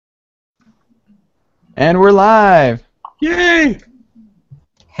And we're live. Yay!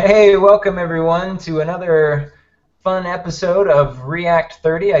 Hey, welcome everyone to another fun episode of React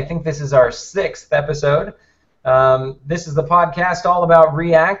 30. I think this is our 6th episode. This is the podcast all about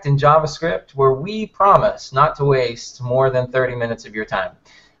React and JavaScript, where we promise not to waste more than 30 minutes of your time.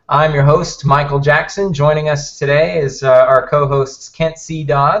 I'm your host, Michael Jackson. Joining us today is our co-hosts Kent C.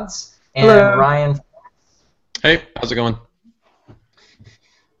 Dodds and Hello. Ryan. Hey, how's it going?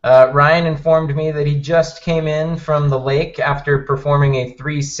 Ryan informed me that he just came in from the lake after performing a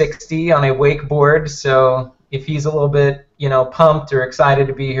 360 on a wakeboard, so if he's a little bit, pumped or excited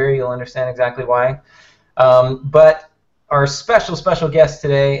to be here, you'll understand exactly why. But our special guest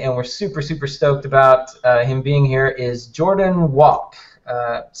today, and we're super stoked about him being here, is Jordan Walk.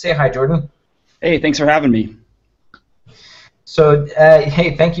 Say hi, Jordan. Hey, thanks for having me. So,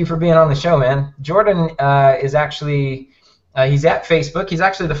 hey, thank you for being on the show, man. Jordan is actually... he's at Facebook. He's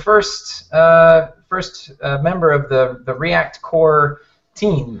actually the first member of the React Core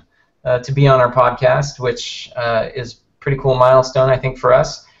team to be on our podcast, which is a pretty cool milestone, I think, for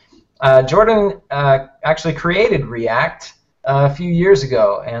us. Jordan actually created React a few years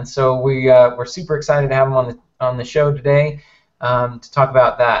ago, and so we're super excited to have him on the show today to talk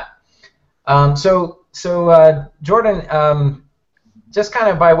about that. Jordan. Just kind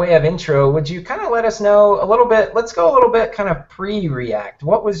of by way of intro, would you kind of let us know a little bit, let's go a little bit kind of pre-React.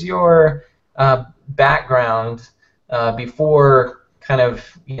 What was your background before kind of,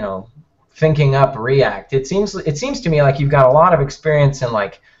 thinking up React? It seems to me like you've got a lot of experience in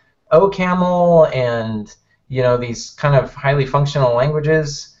like OCaml and, these kind of highly functional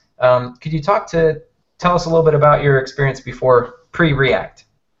languages. Could you tell us a little bit about your experience before pre-React?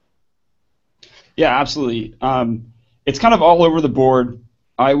 Yeah, absolutely. It's kind of all over the board.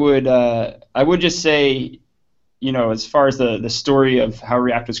 I would just say, as far as the story of how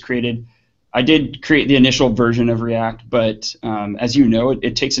React was created, I did create the initial version of React, but as you know,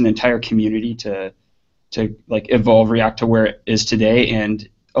 it takes an entire community to like evolve React to where it is today, and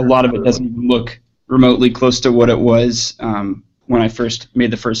a lot of it doesn't even look remotely close to what it was when I first made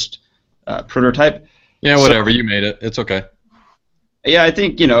the first prototype. Yeah, whatever, you made it. It's okay. Yeah, I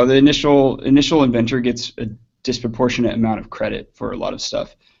think the initial inventor gets a disproportionate amount of credit for a lot of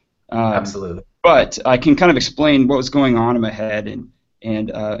stuff. Absolutely. But I can kind of explain what was going on in my head and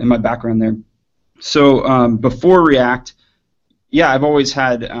in my background there. So before React, yeah, I've always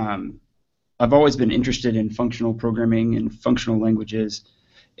been interested in functional programming and functional languages,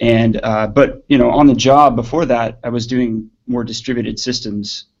 but on the job before that, I was doing more distributed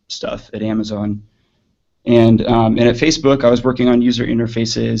systems stuff at Amazon, and at Facebook, I was working on user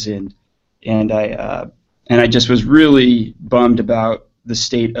interfaces, and I just was really bummed about the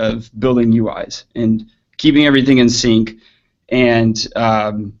state of building UIs and keeping everything in sync, and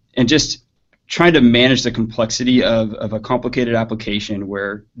just trying to manage the complexity of a complicated application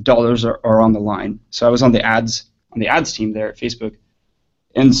where dollars are on the line. So I was on the ads team there at Facebook,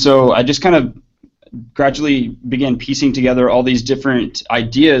 and so I just kind of gradually began piecing together all these different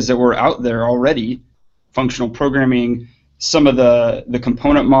ideas that were out there already, functional programming, some of the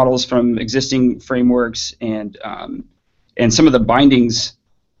component models from existing frameworks, and some of the bindings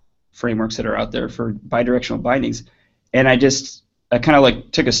frameworks that are out there for bidirectional bindings. And I kind of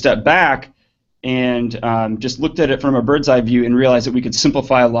like took a step back and just looked at it from a bird's eye view and realized that we could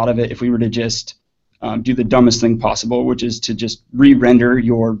simplify a lot of it if we were to just do the dumbest thing possible, which is to just re-render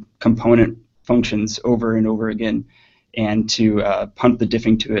your component functions over and over again, and to punt the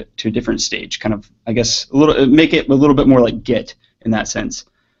diffing to a different stage, kind of, I guess, make it a little bit more like Git in that sense.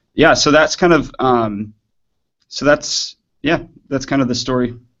 Yeah, so that's kind of that's kind of the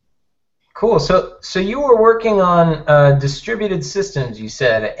story. Cool. So you were working on distributed systems, you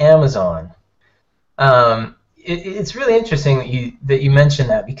said, at Amazon. It's really interesting that you mentioned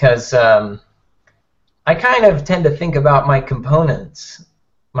that, because I kind of tend to think about my components,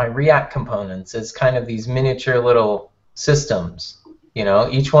 my React components, as kind of these miniature little systems.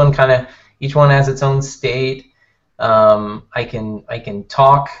 Each one has its own state. I can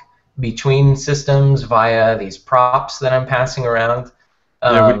talk between systems via these props that I'm passing around.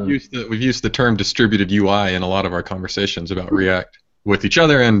 Yeah, we've used the term distributed UI in a lot of our conversations about React with each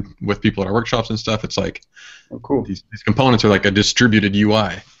other and with people at our workshops and stuff. It's like, oh, cool. These components are like a distributed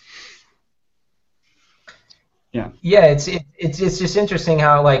UI. Yeah. Yeah, it's just interesting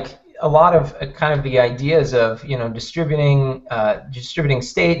how like a lot of kind of the ideas of distributing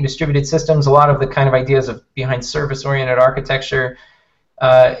state and distributed systems, a lot of the kind of ideas of behind service-oriented architecture,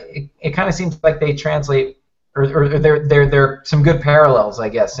 it kind of seems like they translate, or there are some good parallels, I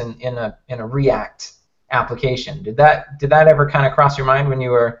guess, in a React application. Did that ever kind of cross your mind when you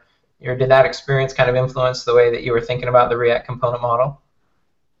were or did that experience kind of influence the way that you were thinking about the React component model?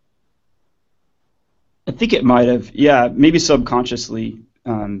 I think it might have. Yeah, maybe subconsciously.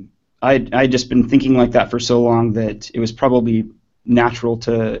 I'd just been thinking like that for so long that it was probably natural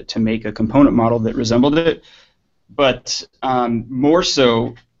to make a component model that resembled it. But more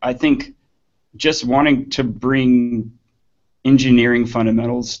so, I think just wanting to bring engineering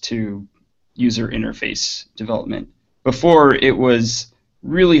fundamentals to user interface development. Before, it was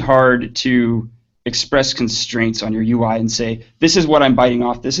really hard to express constraints on your UI and say, this is what I'm biting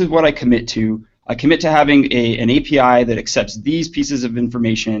off, this is what I commit to. I commit to having an API that accepts these pieces of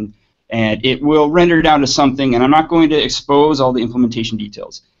information, and it will render down to something, and I'm not going to expose all the implementation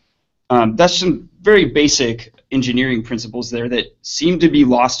details. That's some very basic engineering principles there that seem to be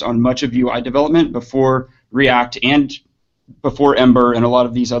lost on much of UI development before React and before Ember and a lot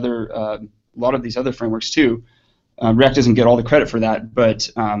of these other frameworks too. React doesn't get all the credit for that, but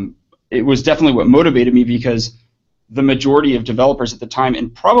it was definitely what motivated me, because the majority of developers at the time,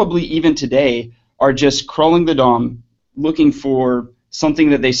 and probably even today, are just crawling the DOM, looking for something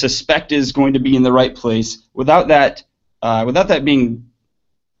that they suspect is going to be in the right place, without that being,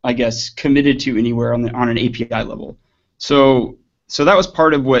 I guess, committed to anywhere on an API level. So that was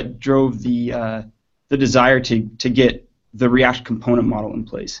part of what drove the desire to get the React component model in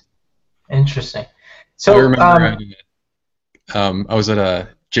place. Interesting. So I remember I was at a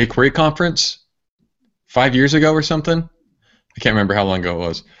jQuery conference 5 years ago or something. I can't remember how long ago it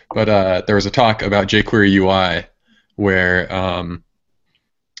was, but there was a talk about jQuery UI where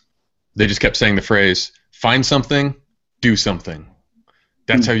they just kept saying the phrase, find something, do something.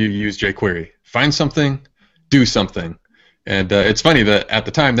 That's how you use jQuery. Find something, do something. And it's funny that at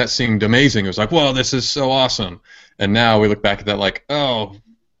the time that seemed amazing. It was like, whoa, this is so awesome. And now we look back at that like, oh,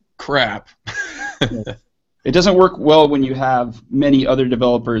 crap. It doesn't work well when you have many other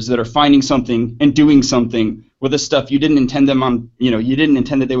developers that are finding something and doing something with the stuff you didn't intend them on. You didn't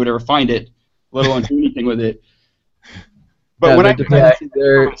intend that they would ever find it, let alone do anything with it. But when I do that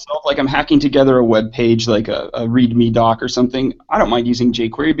for myself, like I'm hacking together a web page, like a README doc or something, I don't mind using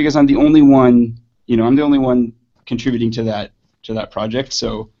jQuery because I'm the only one. I'm the only one contributing to that project.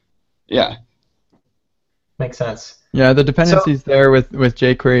 So, yeah. Makes sense. Yeah, the dependencies there with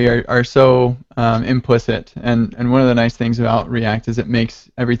jQuery are so implicit, and one of the nice things about React is it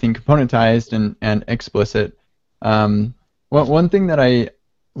makes everything componentized and explicit. One thing that I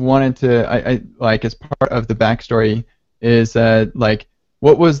wanted to I like as part of the backstory is like,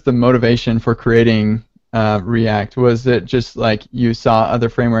 what was the motivation for creating React? Was it just like you saw other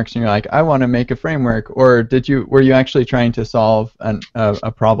frameworks and you're like, I want to make a framework, or were you actually trying to solve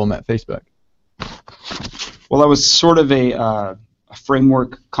a problem at Facebook? Well, I was sort of a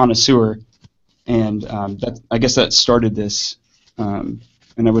framework connoisseur, and I guess that started this. And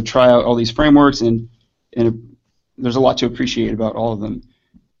I would try out all these frameworks, and there's a lot to appreciate about all of them.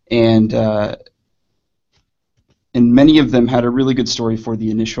 And many of them had a really good story for the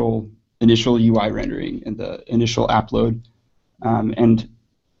initial UI rendering and the initial app load. And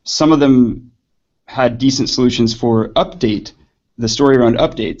some of them had decent solutions for the story around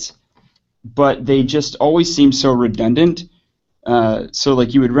updates. But they just always seemed so redundant. So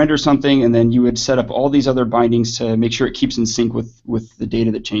like you would render something and then you would set up all these other bindings to make sure it keeps in sync with the data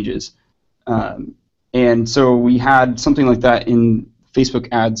that changes. And so we had something like that in Facebook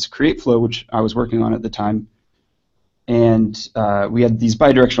Ads CreateFlow, which I was working on at the time. And we had these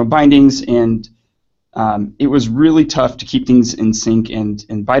bidirectional bindings, and it was really tough to keep things in sync, and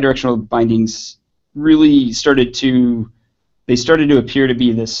bidirectional bindings really started to appear to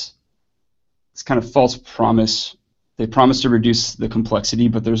be this kind of false promise. They promise to reduce the complexity,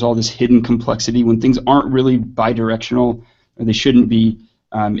 but there's all this hidden complexity when things aren't really bidirectional, or they shouldn't be,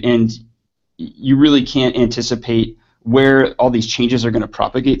 and you really can't anticipate where all these changes are going to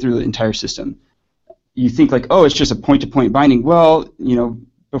propagate through the entire system. You think like, oh, it's just a point-to-point binding. Well,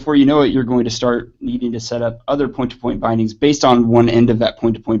 before you know it, you're going to start needing to set up other point-to-point bindings based on one end of that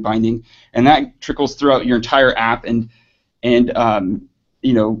point-to-point binding, and that trickles throughout your entire app, and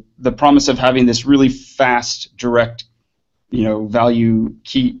the promise of having this really fast, direct, value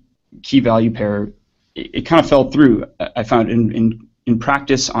key value pair, it kind of fell through. I found in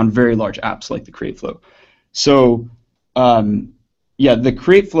practice on very large apps like the CreateFlow. So, the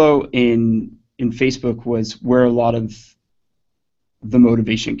CreateFlow in Facebook was where a lot of the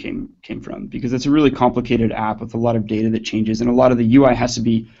motivation came from, because it's a really complicated app with a lot of data that changes, and a lot of the UI has to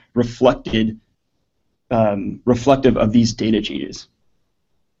be reflective of these data changes.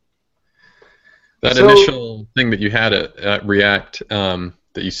 That initial thing that you had at React that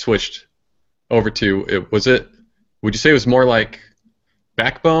you switched over to, would you say it was more like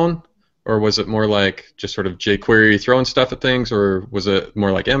Backbone or was it more like just sort of jQuery throwing stuff at things, or was it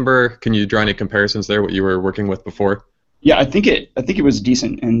more like Ember? Can you draw any comparisons there? What you were working with before? Yeah, I think it was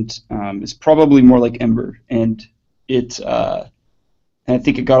decent, and it's probably more like Ember, and I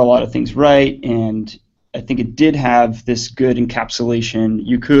think it got a lot of things right, and I think it did have this good encapsulation.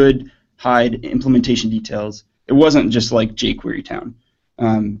 You could hide implementation details. It wasn't just like jQuery Town.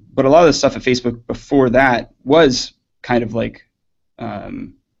 But a lot of the stuff at Facebook before that was kind of like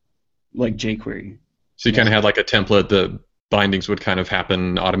jQuery. So you kind of had like a template, the bindings would kind of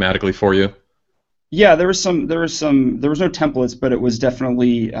happen automatically for you? Yeah, there was no templates, but it was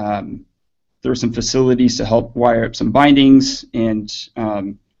definitely there were some facilities to help wire up some bindings, and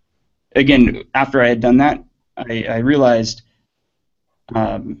again, after I had done that, I realized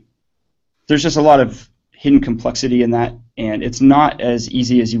there's just a lot of hidden complexity in that, and it's not as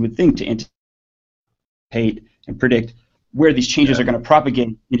easy as you would think to anticipate and predict where these changes are going to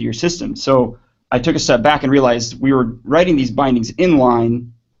propagate into your system. So I took a step back and realized we were writing these bindings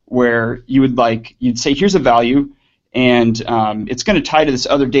inline, where you'd say, here's a value, and it's going to tie to this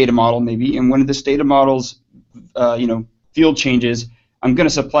other data model maybe, and when this data model's field changes, I'm going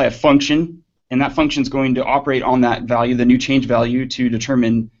to supply a function, and that function is going to operate on that value, the new change value, to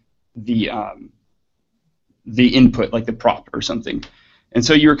determine the input, like the prop or something. And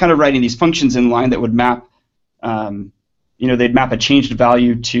so you were kind of writing these functions in line that would map, they'd map a changed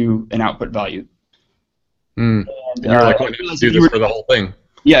value to an output value. And you're like, why don't you do this for the whole thing?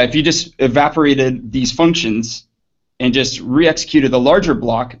 Yeah, if you just evaporated these functions and just re-executed the larger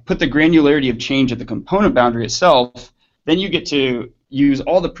block, put the granularity of change at the component boundary itself, then you get to use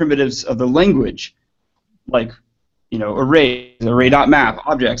all the primitives of the language, like arrays, array.map,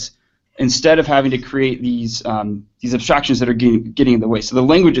 objects, instead of having to create these abstractions that are getting in the way. So the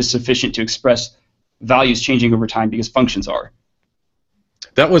language is sufficient to express values changing over time because functions are.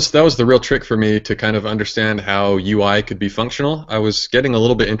 That was the real trick for me to kind of understand how UI could be functional. I was getting a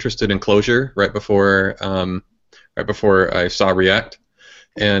little bit interested in Clojure right before I saw React,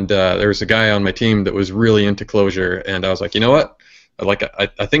 and there was a guy on my team that was really into Clojure, and I was like, you know what?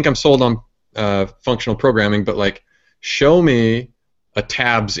 I think I'm sold on functional programming, but show me a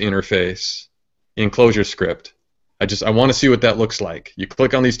tabs interface in ClojureScript. I want to see what that looks like. You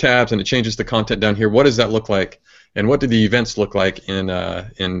click on these tabs and it changes the content down here. What does that look like? And what do the events look like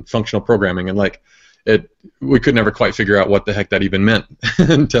in functional programming? And we could never quite figure out what the heck that even meant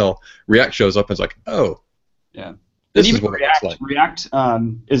until React shows up and it's like, oh, yeah, this is what React, it looks like. React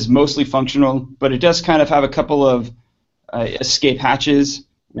is mostly functional, but it does kind of have a couple of escape hatches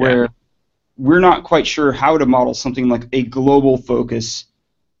where we're not quite sure how to model something like a global focus.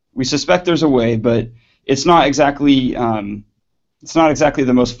 We suspect there's a way, but it's not exactly the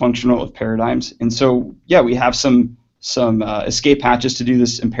most functional of paradigms. And so, yeah, we have some escape hatches to do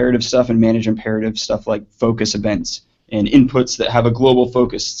this imperative stuff and manage imperative stuff like focus events and inputs that have a global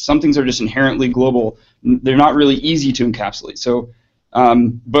focus. Some things are just inherently global. They're not really easy to encapsulate. So,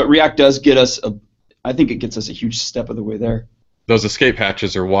 but React does get us I think it gets us a huge step of the way there. Those escape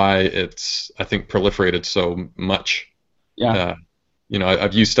hatches are why it's, I think, proliferated so much. Yeah.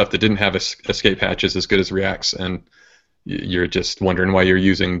 I've used stuff that didn't have escape hatches as good as React's, and you're just wondering why you're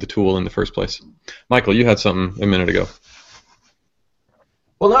using the tool in the first place. Michael, you had something a minute ago.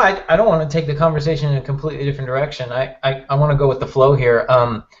 Well, no, I don't want to take the conversation in a completely different direction. I want to go with the flow here.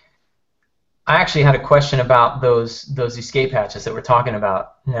 I actually had a question about those escape hatches that we're talking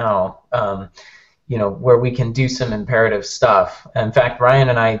about now. Where we can do some imperative stuff. In fact, Ryan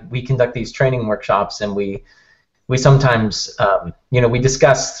and we conduct these training workshops, and we sometimes, we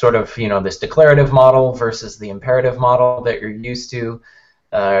discuss sort of, this declarative model versus the imperative model that you're used to.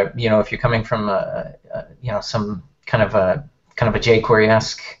 If you're coming from some kind of a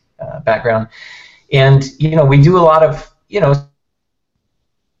jQuery-esque background, and we do a lot of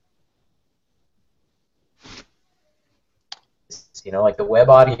like the Web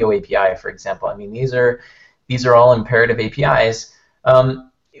Audio API, for example. I mean, these are all imperative APIs.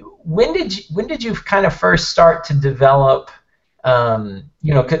 When did you kind of first start to develop? To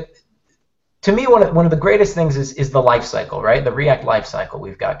me, one of the greatest things is the life cycle, right? The React life cycle.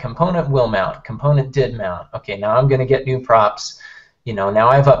 We've got component will mount, component did mount. Okay, now I'm going to get new props. Now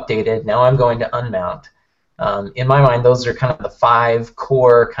I've updated. Now I'm going to unmount. In my mind, those are kind of the 5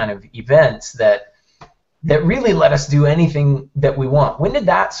 core kind of events that really let us do anything that we want. When did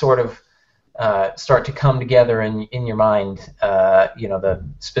that sort of start to come together in your mind?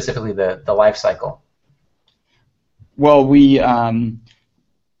 Specifically the life cycle. Well, we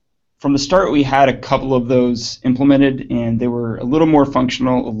from the start we had a couple of those implemented, and they were a little more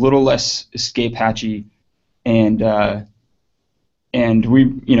functional, a little less escape hatchy, and we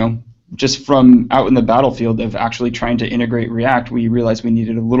just from out in the battlefield of actually trying to integrate React, we realized we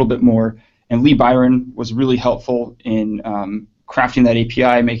needed a little bit more. And Lee Byron was really helpful in crafting that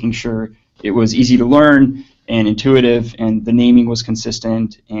API, making sure it was easy to learn and intuitive, and the naming was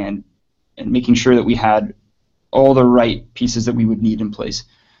consistent, and making sure that we had all the right pieces that we would need in place.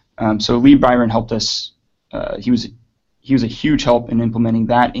 So Lee Byron helped us. He was a huge help in implementing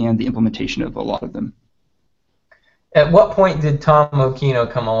that and the implementation of a lot of them. At what point did Tom Occhino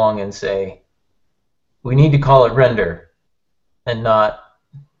come along and say, we need to call it render and not,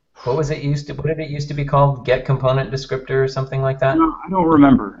 what did it used to be called? Get component descriptor or something like that? No, I don't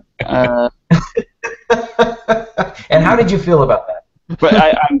remember. And how did you feel about that? But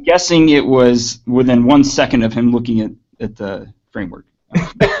I'm guessing it was within 1 second of him looking at the framework.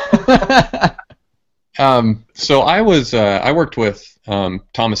 So I worked with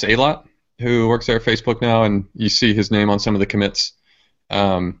Thomas Alott, who works there at Facebook now, and you see his name on some of the commits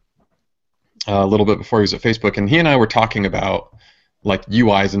a little bit before he was at Facebook, and he and I were talking about like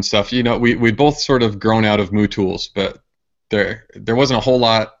UIs and stuff. You know, we'd both sort of grown out of MooTools, but there wasn't a whole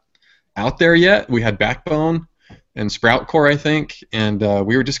lot out there yet. We had Backbone and Sprout Core, I think, and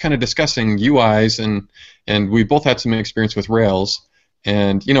we were just kind of discussing UIs, and we both had some experience with Rails,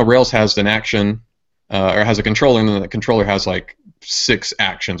 and you know, Rails has an action or has a controller, and then the controller has like 6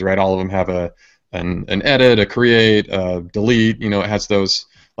 actions, right? All of them have an edit, a create, a delete. You know, it has those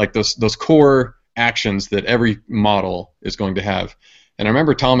core actions that every model is going to have. And I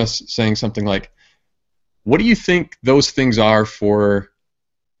remember Thomas saying something like, "What do you think those things are for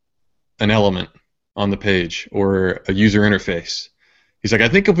an element on the page or a user interface?" He's like, "I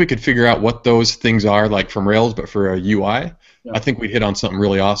think if we could figure out what those things are, like from Rails, but for a UI, I think we'd hit on something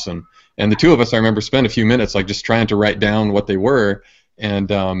really awesome." And the two of us, I remember, spent a few minutes like just trying to write down what they were, and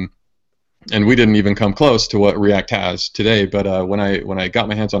we didn't even come close to what React has today. But when I got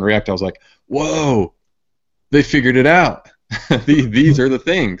my hands on React, I was like, "Whoa, they figured it out. These are the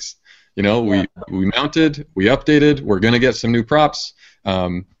things." You know, we mounted, we updated. We're gonna get some new props.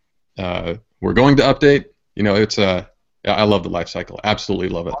 We're going to update. You know, it's I love the lifecycle. Absolutely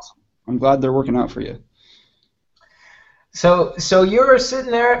love it. Awesome. I'm glad they're working out for you. So you're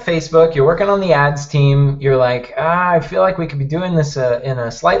sitting there at Facebook, you're working on the ads team, you're like, I feel like we could be doing this in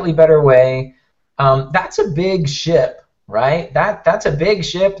a slightly better way. That's a big ship, right? That's a big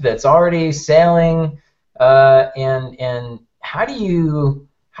ship that's already sailing, and how do you,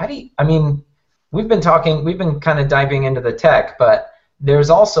 I mean, we've been kind of diving into the tech, but there's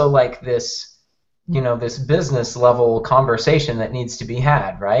also like this, you know, this business level conversation that needs to be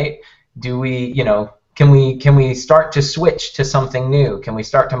had, right? Do we, you know, can we start to switch to something new? Can we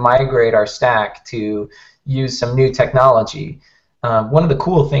start to migrate our stack to use some new technology? One of the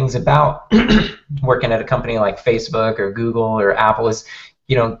cool things about working at a company like Facebook or Google or Apple is,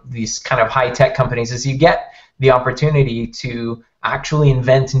 you know, these kind of high-tech companies, is you get the opportunity to actually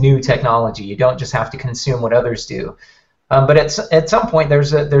invent new technology. You don't just have to consume what others do. But at some point,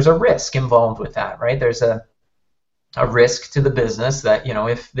 there's a risk involved with that, right? There's a risk to the business that, you know,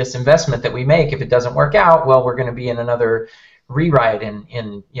 if this investment that we make, if it doesn't work out, well, we're going to be in another rewrite in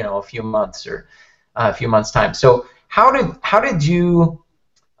you know, a few months or a few months' time. So how did you,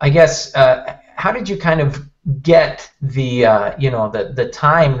 I guess, how did you kind of get the you know, the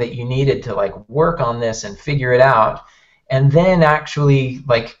time that you needed to like work on this and figure it out, and then actually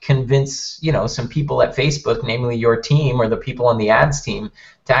like convince, you know, some people at Facebook, namely your team or the people on the ads team,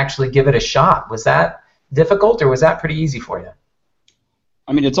 to actually give it a shot? Was that difficult, or was that pretty easy for you?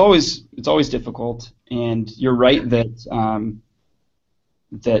 I mean, it's always difficult, and you're right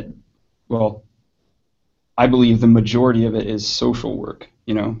that well, I believe the majority of it is social work.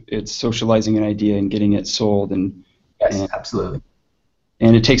 You know, it's socializing an idea and getting it sold, and yes, absolutely.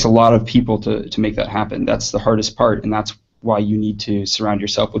 And it takes a lot of people to make that happen. That's the hardest part, and that's why you need to surround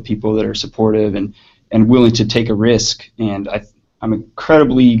yourself with people that are supportive and willing to take a risk. And I'm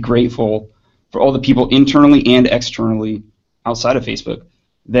incredibly grateful for all the people internally and externally outside of Facebook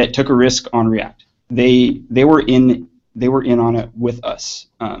that took a risk on React. They were in on it with us,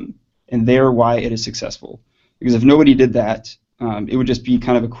 and they're why it is successful. Because if nobody did that, it would just be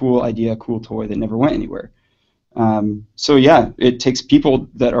kind of a cool idea, a cool toy that never went anywhere. So yeah, it takes people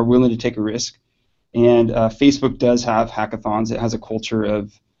that are willing to take a risk, and Facebook does have hackathons. It has a culture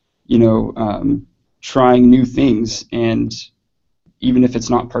of, you know, trying new things, and even if it's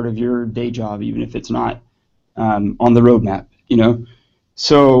not part of your day job, even if it's not on the roadmap, you know.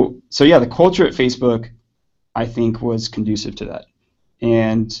 So yeah, the culture at Facebook, I think, was conducive to that.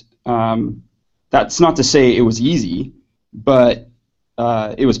 And that's not to say it was easy, but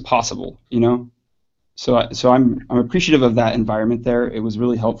it was possible, you know. So I'm appreciative of that environment there. It was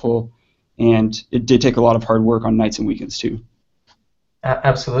really helpful. and it did take a lot of hard work on nights and weekends too.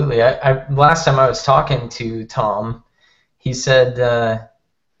 Absolutely. Last time I was talking to Tom, he said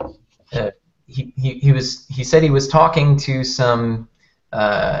he said he was talking to some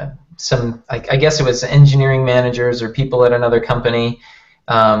I guess it was engineering managers or people at another company,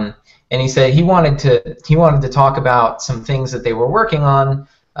 and he said he wanted to talk about some things that they were working on,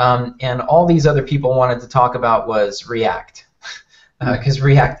 and all these other people wanted to talk about was React, because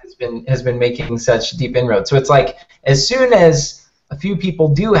React has been making such deep inroads. So it's like as soon as a few people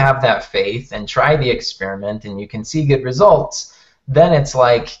do have that faith and try the experiment and you can see good results, then it's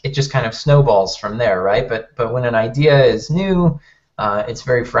like it just kind of snowballs from there, right? But when an idea is new, it's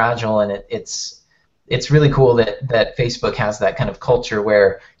very fragile, and it's really cool that Facebook has that kind of culture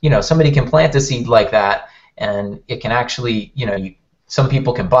where, you know, somebody can plant a seed like that and it can actually, you know, some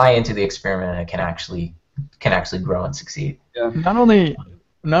people can buy into the experiment and it can actually grow and succeed. Yeah.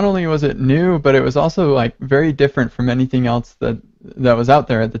 Not only was it new, but it was also like very different from anything else that was out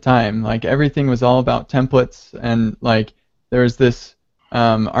there at the time. Like everything was all about templates, and like there was this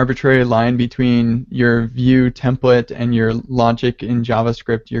arbitrary line between your Vue template and your logic in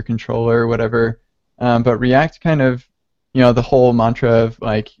JavaScript, your controller, whatever. But React kind of, you know, the whole mantra of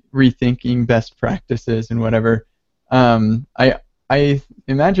like rethinking best practices and whatever. I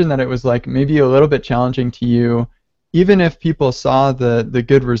imagine that it was like maybe a little bit challenging to you, even if people saw the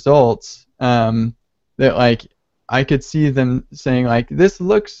good results, that like I could see them saying like, this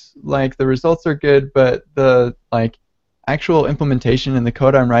looks like the results are good, but the like actual implementation in the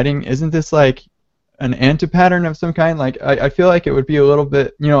code I'm writing, isn't this like an anti-pattern of some kind? Like I feel like it would be a little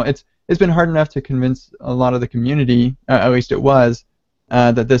bit, you know, it's been hard enough to convince a lot of the community, at least it was,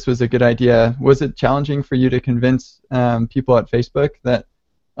 that this was a good idea. Was it challenging for you to convince people at Facebook that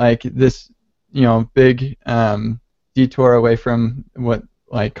like this, you know, big detour away from what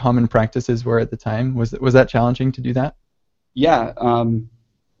like common practices were at the time? Was that challenging to do that? Yeah,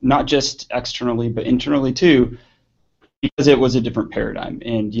 not just externally but internally too, because it was a different paradigm,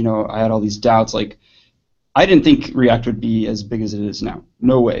 and you know I had all these doubts. Like I didn't think React would be as big as it is now.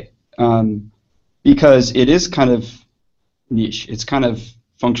 No way, because it is kind of niche. It's kind of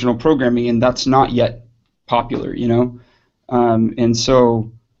functional programming, and that's not yet popular, you know. And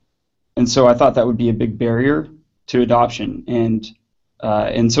so I thought that would be a big barrier to adoption,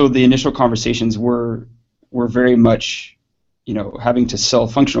 and so the initial conversations were very much, you know, having to sell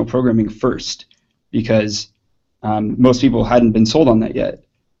functional programming first, because most people hadn't been sold on that yet.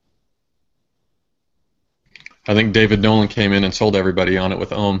 I think David Nolan came in and sold everybody on it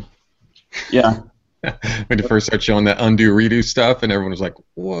with Ohm. Yeah. When he first started showing that undo redo stuff, and everyone was like,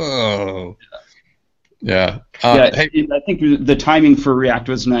 "Whoa!" Yeah. Hey. I think the timing for React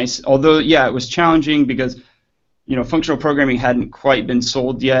was nice. Although, yeah, it was challenging because, you know, functional programming hadn't quite been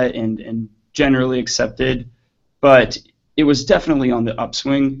sold yet and generally accepted, but it was definitely on the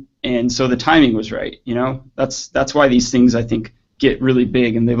upswing, and so the timing was right. You know, that's why these things I think get really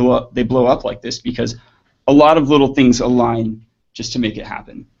big and they blow up like this, because a lot of little things align just to make it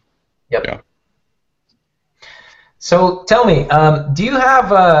happen. Yep. Yeah. So tell me, do you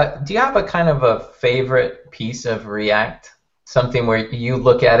have a kind of a favorite piece of React? Something where you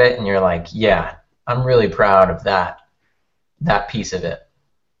look at it and you're like, yeah, I'm really proud of that piece of it.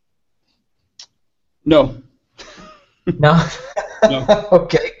 No. No. No.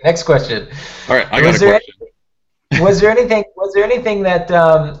 Okay. Next question. All right, I got a question. Was there anything that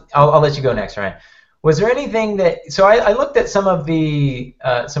I'll let you go next, Ryan. Was there anything that, so I looked at some of the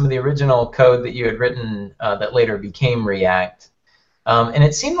original code that you had written that later became React, and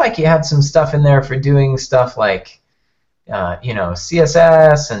it seemed like you had some stuff in there for doing stuff like you know,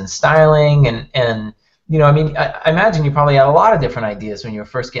 CSS and styling and you know, I mean, I imagine you probably had a lot of different ideas when you were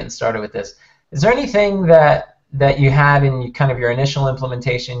first getting started with this. Is there anything that you had in kind of your initial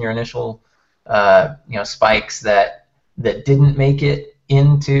implementation, your initial you know, spikes that didn't make it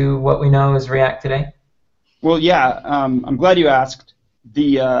into what we know as React today? Well, yeah, I'm glad you asked.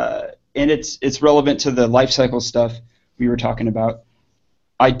 And it's relevant to the lifecycle stuff we were talking about.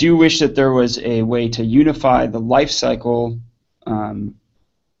 I do wish that there was a way to unify the lifecycle,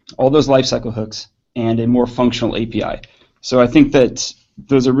 all those lifecycle hooks, and a more functional API. So I think that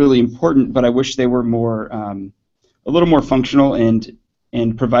those are really important, but I wish they were more, a little more functional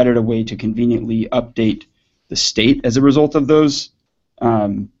and provided a way to conveniently update the state as a result of those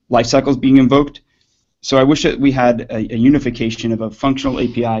life cycles being invoked. So I wish that we had a unification of a functional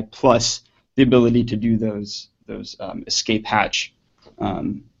API plus the ability to do those escape hatch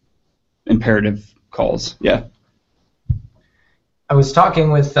imperative calls. Yeah. I was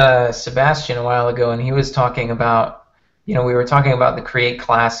talking with Sebastian a while ago, and he was talking about we were talking about the create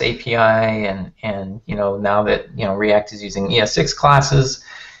class API, and now that React is using ES6 classes,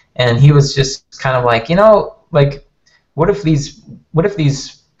 and he was just kind of like, like what if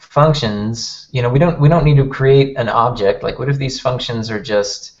these functions, we don't need to create an object. Like, what if these functions are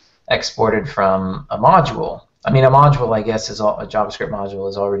just exported from a module? I mean, a module, I guess, a JavaScript module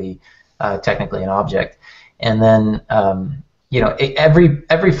is already technically an object, and then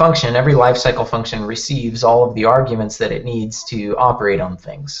every function, every lifecycle function receives all of the arguments that it needs to operate on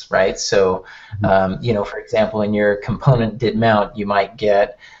things, right? So, for example, in your component did mount, you might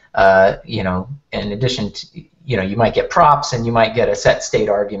get, in addition to, you might get props, and you might get a set state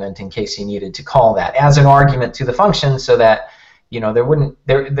argument in case you needed to call that as an argument to the function, so that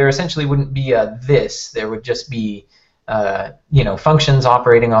there essentially wouldn't be a this. There would just be functions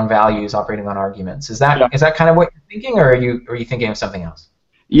operating on values, operating on arguments. Is that kind of what you're thinking, or are you thinking of something else?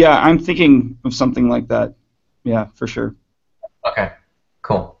 Yeah, I'm thinking of something like that. Yeah, for sure. Okay,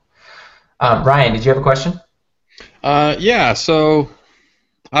 cool. Ryan, did you have a question? Yeah. So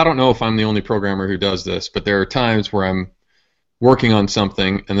I don't know if I'm the only programmer who does this, but there are times where I'm working on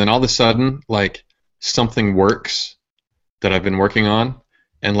something, and then all of a sudden, like, something works that I've been working on,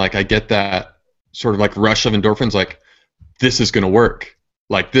 and like I get that sort of like rush of endorphins, like, this is going to work.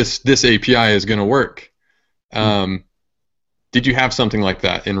 Like, this API is going to work. Did you have something like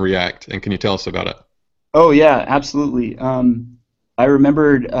that in React, and can you tell us about it? Oh, yeah, absolutely. I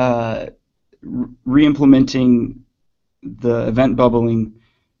remembered re-implementing the event bubbling,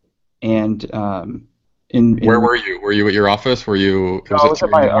 and where were you? Were you at your office? Were you? I was at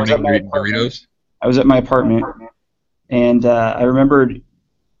my Doritos? I was at my apartment, and I remembered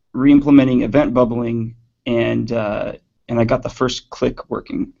re-implementing event bubbling, and I got the first click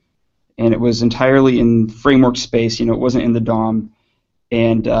working, and it was entirely in framework space. It wasn't in the DOM,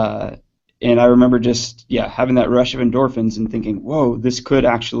 and I remember just having that rush of endorphins and thinking, whoa, this could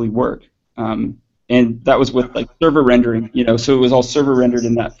actually work. And that was with like server rendering, so it was all server rendered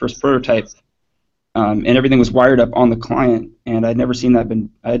in that first prototype, and everything was wired up on the client, and I had never seen that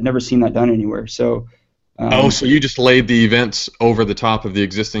done anywhere. So. So you just laid the events over the top of the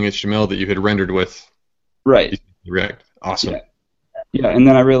existing HTML that you had rendered with. Right. React. Awesome. Yeah, and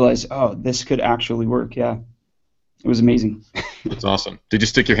then I realized, oh, this could actually work. Yeah, it was amazing. That's awesome. Did you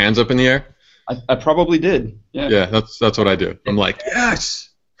stick your hands up in the air? I probably did. Yeah. Yeah, that's what I do. I'm like, yes.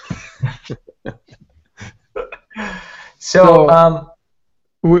 So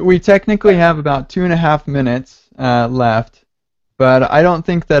we technically have about 2.5 minutes left. But I don't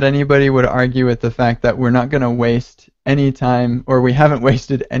think that anybody would argue with the fact that we're not going to waste any time, or we haven't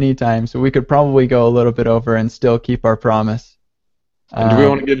wasted any time, so we could probably go a little bit over and still keep our promise. And do we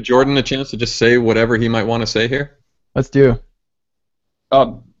want to give Jordan a chance to just say whatever he might want to say here? Let's do.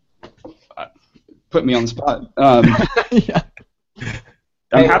 Put me on the spot. Yeah.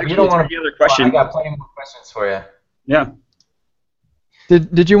 I'm happy to answer any other question. I got plenty more questions for you. Yeah.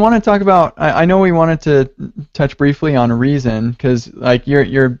 Did you want to talk about? I know we wanted to touch briefly on Reason, because like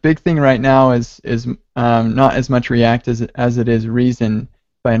your big thing right now is not as much React as it is Reason,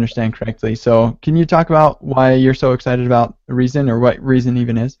 if I understand correctly. So can you talk about why you're so excited about Reason, or what Reason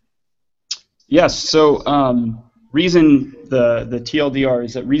even is? Yes. So Reason, the TLDR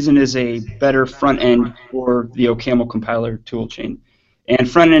is that Reason is a better front end for the OCaml compiler toolchain,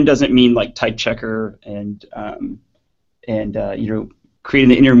 and front end doesn't mean like type checker and creating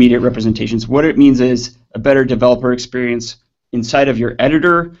the intermediate representations. What it means is a better developer experience inside of your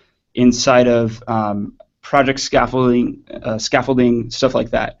editor, inside of project scaffolding, stuff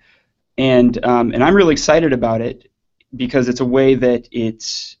like that. And I'm really excited about it because it's a way that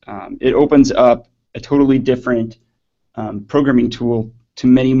it opens up a totally different programming tool to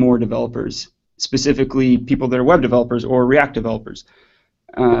many more developers, specifically people that are web developers or React developers.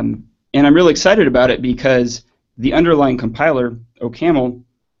 And I'm really excited about it because the underlying compiler, OCaml,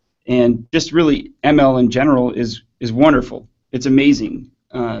 and just really ML in general is wonderful. It's amazing,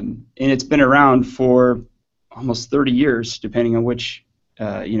 and it's been around for almost 30 years, depending on which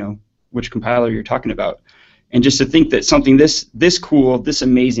compiler you're talking about. And just to think that something this cool, this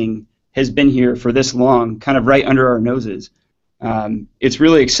amazing, has been here for this long, kind of right under our noses, it's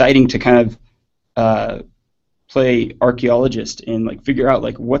really exciting to kind of play archaeologist and like figure out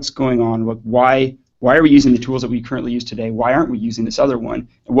like what's going on, why are we using the tools that we currently use today? Why aren't we using this other one?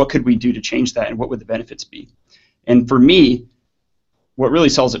 And what could we do to change that? And what would the benefits be? And for me, what really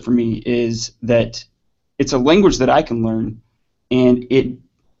sells it for me is that it's a language that I can learn, and it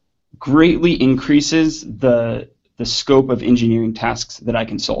greatly increases the scope of engineering tasks that I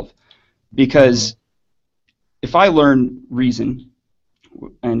can solve. Because if I learn Reason,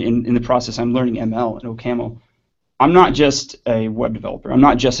 and in the process I'm learning ML and OCaml, I'm not just a web developer. I'm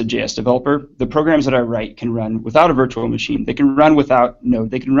not just a JS developer. The programs that I write can run without a virtual machine. They can run without Node.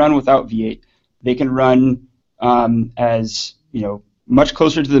 They can run without V8. They can run as much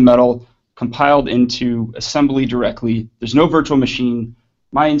closer to the metal, compiled into assembly directly. There's no virtual machine.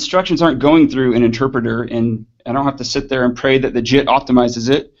 My instructions aren't going through an interpreter, and I don't have to sit there and pray that the JIT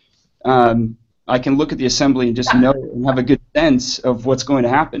optimizes it. I can look at the assembly and just know and have a good sense of what's going to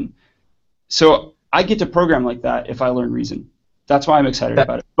happen. So I get to program like that if I learn Reason. That's why I'm excited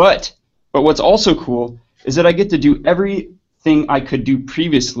about it. But what's also cool is that I get to do everything I could do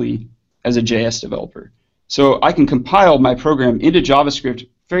previously as a JS developer. So I can compile my program into JavaScript,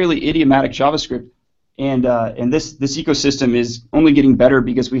 fairly idiomatic JavaScript, and this ecosystem is only getting better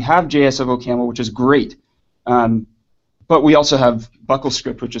because we have JS of OCaml, which is great. But we also have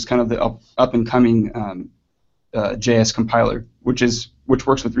BuckleScript, which is kind of the up and coming JS compiler, which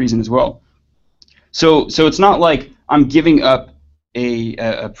works with Reason as well. So it's not like I'm giving up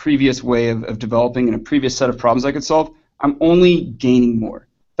a previous way of developing and a previous set of problems I could solve. I'm only gaining more.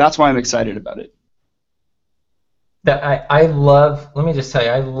 That's why I'm excited about it. I love. Let me just tell you,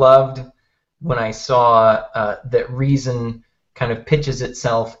 I loved when I saw that Reason kind of pitches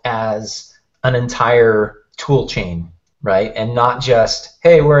itself as an entire tool chain, right? And not just,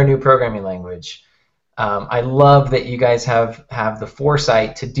 hey, we're a new programming language. I love that you guys have the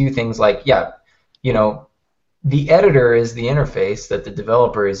foresight to do things like, the editor is the interface that the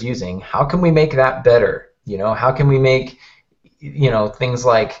developer is using. How can we make that better? How can we make, things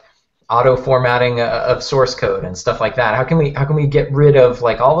like auto formatting of source code and stuff like that? How can we get rid of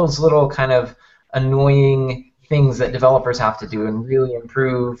like all those little kind of annoying things that developers have to do and really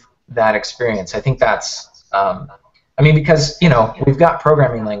improve that experience? I think that's, because we've got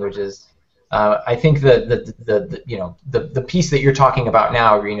programming languages. I think the piece that you're talking about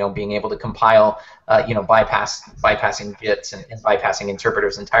now, being able to compile, bypassing JITs and bypassing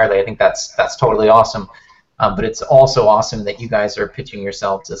interpreters entirely, I think that's totally awesome. But it's also awesome that you guys are pitching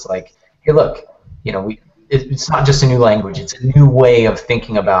yourselves as like, hey, look, it's not just a new language; it's a new way of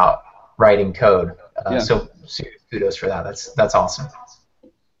thinking about writing code. So serious kudos for that. That's awesome.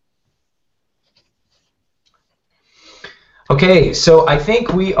 Okay, so I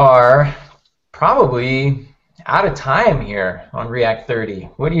think we are probably out of time here on React 30.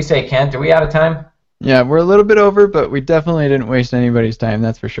 What do you say, Kent? Are we out of time? Yeah, we're a little bit over, but we definitely didn't waste anybody's time,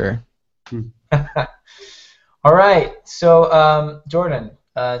 that's for sure. All right, so Jordan,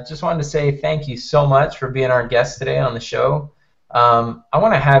 just wanted to say thank you so much for being our guest today on the show. I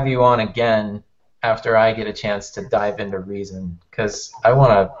want to have you on again after I get a chance to dive into Reason, because I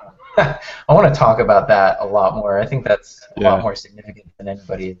want to talk about that a lot more. I think that's a lot more significant than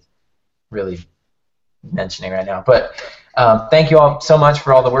anybody is really mentioning right now. But thank you all so much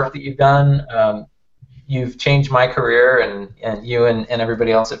for all the work that you've done. You've changed my career, and you and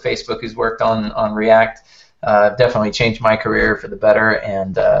everybody else at Facebook who's worked on React definitely changed my career for the better,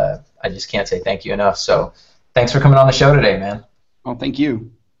 and I just can't say thank you enough. So thanks for coming on the show today, man. Oh, thank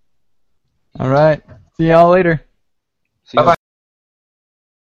you. All right. See y'all later. See you.